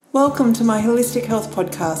Welcome to my Holistic Health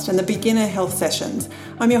Podcast and the Beginner Health Sessions.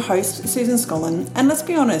 I'm your host, Susan Scollen, and let's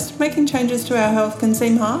be honest, making changes to our health can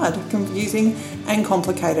seem hard, confusing and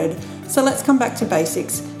complicated. So let's come back to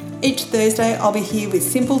basics. Each Thursday, I'll be here with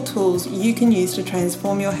simple tools you can use to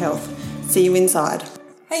transform your health. See you inside.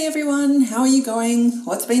 Hey everyone, how are you going?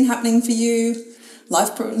 What's been happening for you?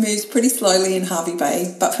 Life moves pretty slowly in Hervey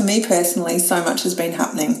Bay, but for me personally, so much has been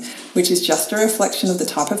happening, which is just a reflection of the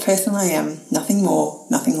type of person I am, nothing more,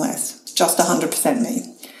 nothing less, just 100%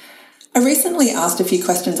 me. I recently asked a few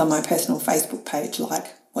questions on my personal Facebook page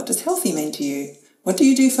like, what does healthy mean to you? What do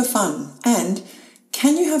you do for fun? And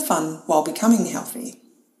can you have fun while becoming healthy?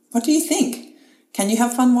 What do you think? Can you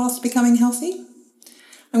have fun whilst becoming healthy?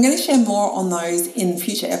 I'm going to share more on those in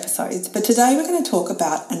future episodes, but today we're going to talk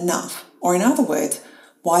about enough, or in other words,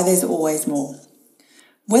 why there's always more.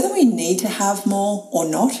 Whether we need to have more or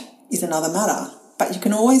not is another matter, but you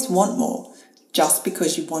can always want more just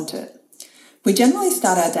because you want it. We generally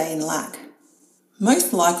start our day in lack.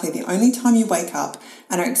 Most likely the only time you wake up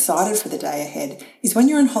and are excited for the day ahead is when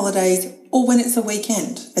you're on holidays or when it's a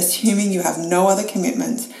weekend, assuming you have no other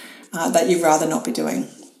commitments that you'd rather not be doing.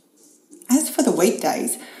 As for the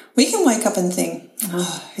weekdays, we can wake up and think,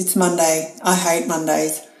 it's Monday, I hate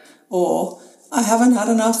Mondays, or I haven't had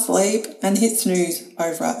enough sleep, and hit snooze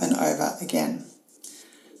over and over again.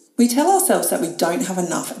 We tell ourselves that we don't have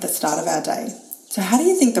enough at the start of our day. So how do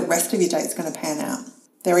you think the rest of your day is going to pan out?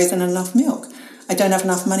 There isn't enough milk. I don't have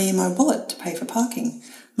enough money in my wallet to pay for parking.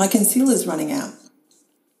 My concealer's running out.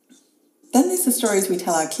 Then there's the stories we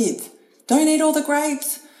tell our kids. Don't eat all the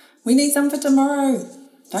grapes. We need some for tomorrow.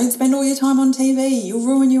 Don't spend all your time on TV. You'll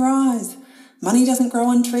ruin your eyes. Money doesn't grow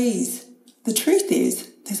on trees. The truth is,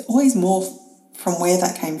 there's always more from where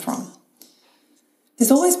that came from.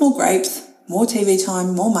 There's always more grapes, more TV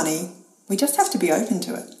time, more money. We just have to be open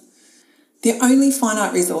to it. The only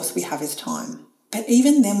finite resource we have is time, but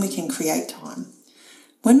even then we can create time.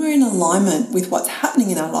 When we're in alignment with what's happening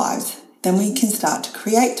in our lives, then we can start to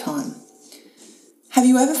create time. Have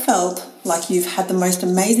you ever felt like you've had the most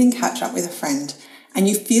amazing catch up with a friend and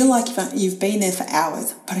you feel like you've been there for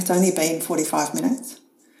hours, but it's only been 45 minutes?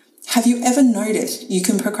 Have you ever noticed you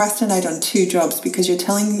can procrastinate on 2 jobs because you're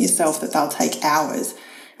telling yourself that they'll take hours,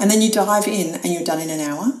 and then you dive in and you're done in an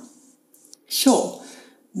hour? Sure,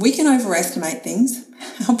 we can overestimate things.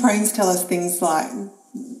 Our brains tell us things like,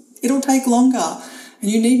 it'll take longer and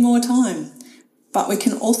you need more time. But we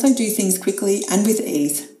can also do things quickly and with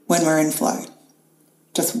ease when we're in flow,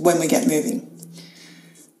 just when we get moving.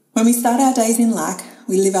 When we start our days in lack,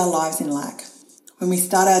 we live our lives in lack. When we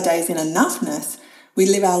start our days in enoughness, we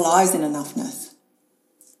live our lives in enoughness.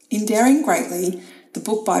 In Daring Greatly, the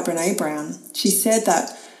book by Brene Brown, she said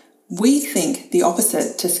that we think the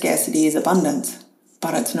opposite to scarcity is abundance,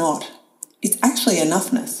 but it's not. It's actually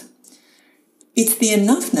enoughness. It's the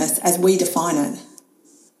enoughness as we define it.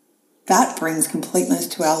 That brings completeness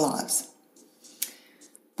to our lives.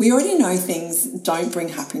 We already know things don't bring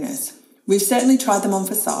happiness. We've certainly tried them on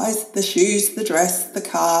for size, the shoes, the dress, the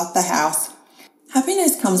car, the house.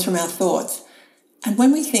 Happiness comes from our thoughts. And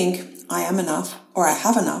when we think, I am enough or I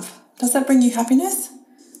have enough, does that bring you happiness?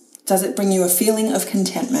 Does it bring you a feeling of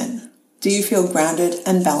contentment? Do you feel grounded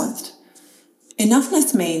and balanced?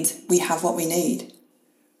 Enoughness means we have what we need.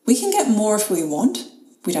 We can get more if we want.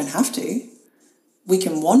 We don't have to. We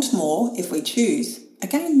can want more if we choose.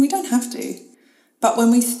 Again, we don't have to. But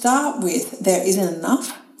when we start with there isn't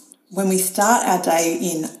enough, when we start our day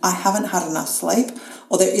in I haven't had enough sleep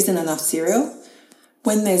or there isn't enough cereal,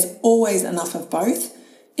 when there's always enough of both,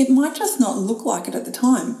 it might just not look like it at the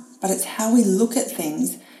time, but it's how we look at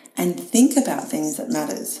things and think about things that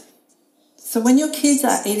matters. So when your kids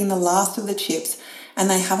are eating the last of the chips and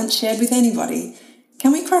they haven't shared with anybody,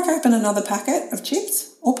 can we crack open another packet of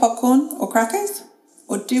chips or popcorn or crackers?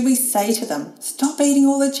 Or do we say to them, stop eating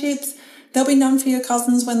all the chips, there'll be none for your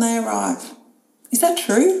cousins when they arrive? Is that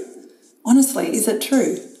true? Honestly, is it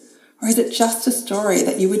true? Or is it just a story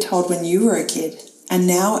that you were told when you were a kid? And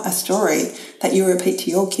now a story that you repeat to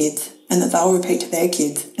your kids and that they'll repeat to their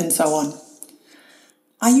kids and so on.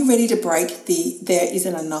 Are you ready to break the there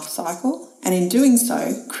isn't enough cycle? And in doing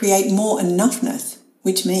so, create more enoughness,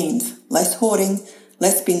 which means less hoarding,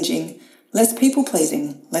 less binging, less people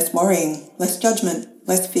pleasing, less worrying, less judgment,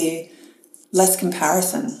 less fear, less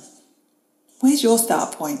comparison. Where's your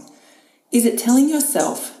start point? Is it telling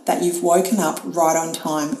yourself that you've woken up right on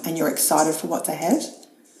time and you're excited for what's ahead?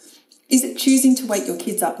 Is it choosing to wake your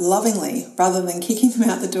kids up lovingly rather than kicking them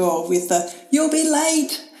out the door with the, you'll be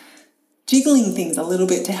late? Jiggling things a little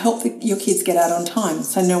bit to help your kids get out on time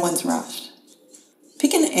so no one's rushed.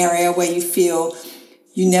 Pick an area where you feel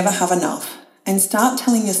you never have enough and start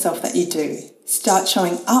telling yourself that you do. Start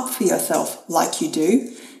showing up for yourself like you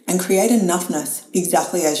do and create enoughness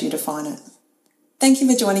exactly as you define it. Thank you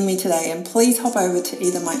for joining me today, and please hop over to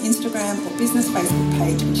either my Instagram or business Facebook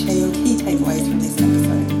page and share your key takeaways from this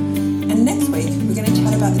episode. And next week, we're going to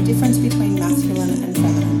chat about the difference between masculine and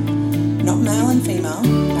feminine. Not male and female,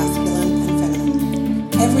 masculine and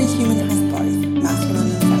feminine. Every human has both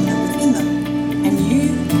masculine and feminine within them, and you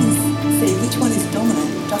can see which one is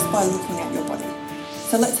dominant just by looking at your body.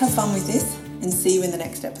 So let's have fun with this and see you in the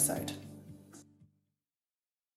next episode.